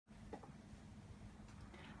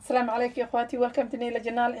السلام عليكم يا اخواتي. welcome to نيلة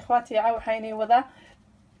جنال. اخواتي عاو حيني وذا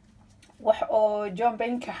wax oo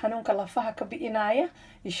jombaynka xanuunka lafaha ka bi'inaya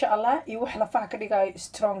insha Allah iyo wax lafaha ka dhigayo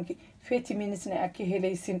strong vitaminsna aad ka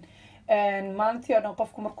helaysin maalintii oo dhan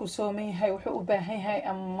qofku markuu sooman yahay wuxuu u baahan yahay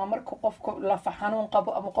ama markuu qofku lafa xanuun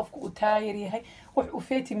qabo ama qofku uu taayir yahay wax uu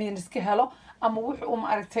vitamins ka helo ama wuxuu ma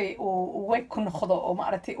aragtay uu way ku noqdo oo ma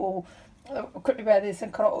aragtay uu ku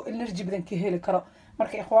cibaadeysan karo oo energy badan ka heli karo.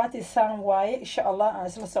 marka ikhwaati saan waaye insha Allah aan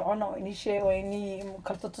isla socono oo inii sheego oo inii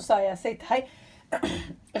kalto tusaya say tahay.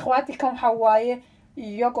 ikhwaati kan waxa waaye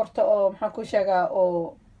yogurt oo maxaan ku sheegaa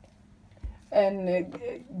oo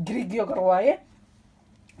Greek yogurt waaye.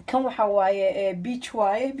 kan waxa waaye beach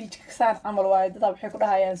waaye, beach saan camal waaye, dad waxay ku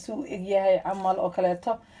dhahayaan suu eg yahay camal oo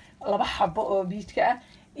kaleeto. laba xabo oo beachka ah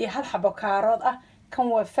iyo hal xabo kaarood ah. kan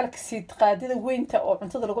waa flaxseed, qaadida weynta oo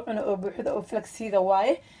cuntada lagu cuno oo buuxda oo flaxseed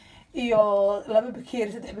waaye, iyo laba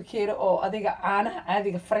bakeeri saddex bakeeri oo adiga caanaha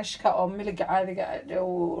caadiga freshka oo miliga caadiga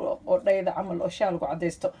oo dhayda camal oo shaal lagu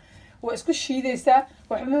cadeysto. waa isku shiidaysaa,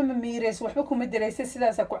 waxba ma miirayso, waxba kuma diraysa,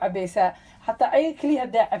 sidaas ku cabaysaa. hatta ay kaliya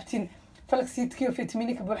hadaa cabtin flaxseedka iyo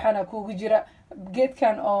vitamiinka buuxana kuugu jira.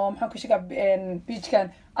 geedkan oo maxaan ku sheegaa beachkan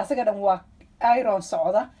asaga dhan waa iron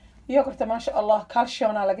socda. yogurta maasha Allah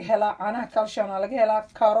calcium laga helaa, caanaha calcium laga helaa,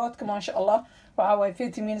 kaaroodka maasha Allah waxa way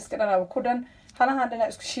vitaminska dhan ku dhan. halahan dhan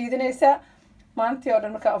isku shiidanaysaa maalintii oo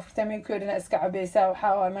dhan marka vitaminkoodina iska cabaysaa. waxa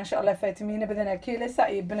way maasha Allah vitamin badan ka helaysaa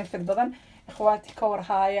iyo benefit badan. ikhwaati ka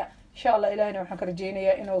warhaaya insha Allah ilaahina waxaan ka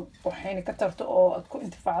rajeynayaa inuu waxayna ka tarto oo aad ku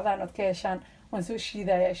intifaacdaan aad ka heshaan. waan soo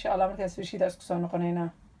shiidaya insha Allah markaan soo shiidaa isku soo noqonaynaa.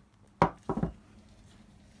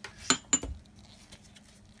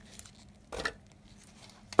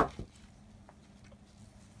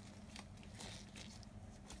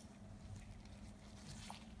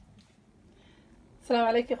 السلام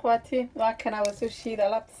عليكم اخواتي. وكنا وسو شيدا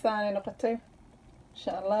لابت ساني نقطي ان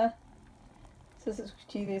شاء الله. سو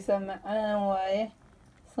شيدا سمعان وايه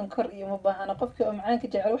سنكر iyo ma baahana qofkii oo macaanka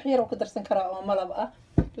jecel wax yar oo ku darsan kara oo malab ah,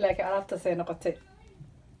 laakiin alaabta say noqotay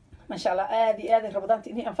ما شاء الله. aadi rabadaanta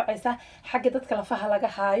inay anfacaysa xagga dadka lafaha laga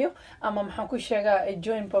haayo ama maxaan ku sheegaa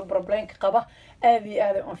joint problem qaba. aadi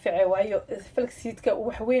anfacay waayo flaxseedka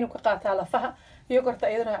wax weyn ka qaataa lafaha. yogurta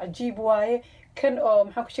iyadana cajiib waaye. kan oo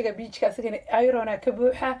maxaan ku sheegaa beachka asagana iron ka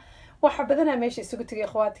buuxa. waxa badanaa meesha isugu tagay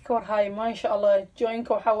ikhwaati ka warhaay ma sha Allah.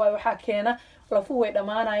 jointka waxa waaye waxa keena lafu way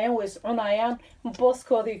dhamaanayaan, way iscunayaan,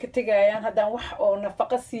 booskooda ka tagayaan haddaan wax oo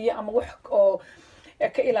nafaqo siiyo ama wax oo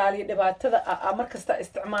ka ilaaliyo dhibaatada markasta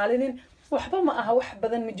isticmaalinin. waxba ma aha wax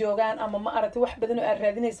badan ma joogaan ama ma aragtay wax badan oo aad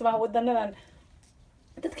raadinayso ma wadanadan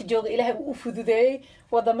dadka jooga Ilaahay uu fududeeyay.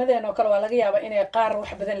 wadamadeena oo kale waa laga yaabaa inay qaar wax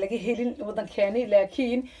badan laga helin wadankeeni,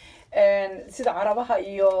 laakiin sida carabaha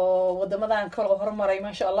iyo wadamadan kale horumaray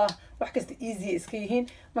ma sha Allah wax kasta easy iska yihiin.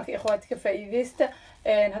 marka ikhwaati ka faa'iideysta.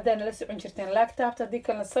 hadana la socon jirteen laptop hadii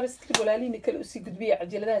kale subscribe walaaliin kale u sii gudbiya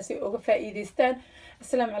cajaladaha si uga faa'iideystaan.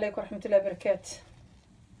 assalaamu calaykum waraxmatullaahi wabarakaatuh.